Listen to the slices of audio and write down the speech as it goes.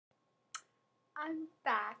I'm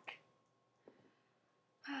back.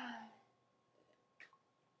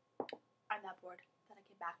 I'm that bored that I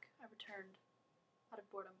came back. I returned out of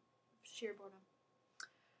boredom, sheer boredom.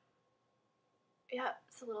 Yeah,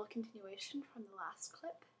 it's a little continuation from the last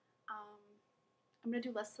clip. I'm gonna do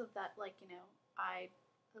less of that, like, I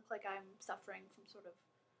look like I'm suffering from sort of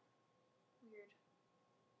weird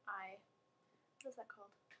eye. What is that called?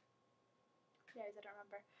 Yeah, I don't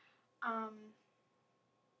remember.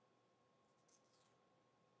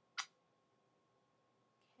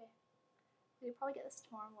 Okay. We'll probably get this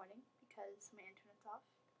tomorrow morning because my internet's off.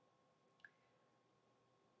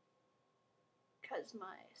 Because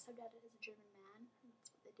my stepdad is a German man, and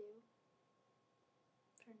that's what they do.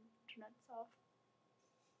 Turn internet's off.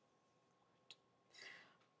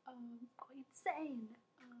 Quite insane.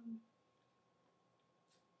 I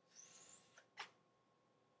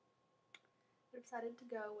decided to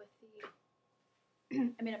go with the.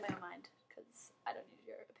 I made up my own mind because I don't need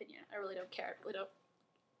your opinion. I really don't care. I really don't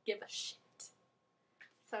give a shit.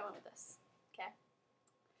 So I went with this. Okay.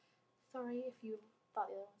 Sorry if you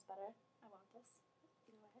thought the other one was better. I went with this.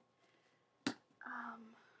 Either way.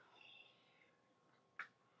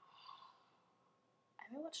 I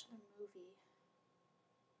haven't watched another movie.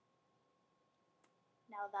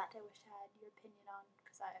 Now that I wish I had your opinion on,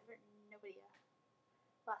 because nobody.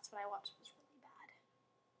 Last one I watched was really bad,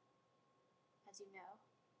 as you know.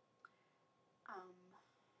 Yeah.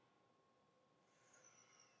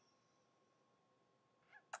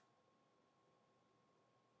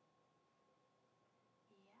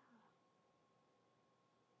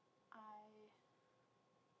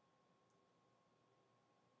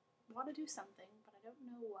 I want to do something, but I don't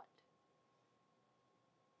know what.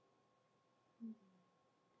 I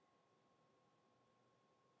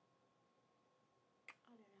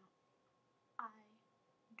don't know. I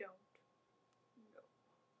don't know.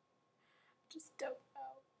 Just don't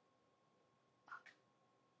know.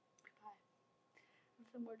 Goodbye.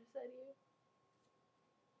 Nothing more to say to you.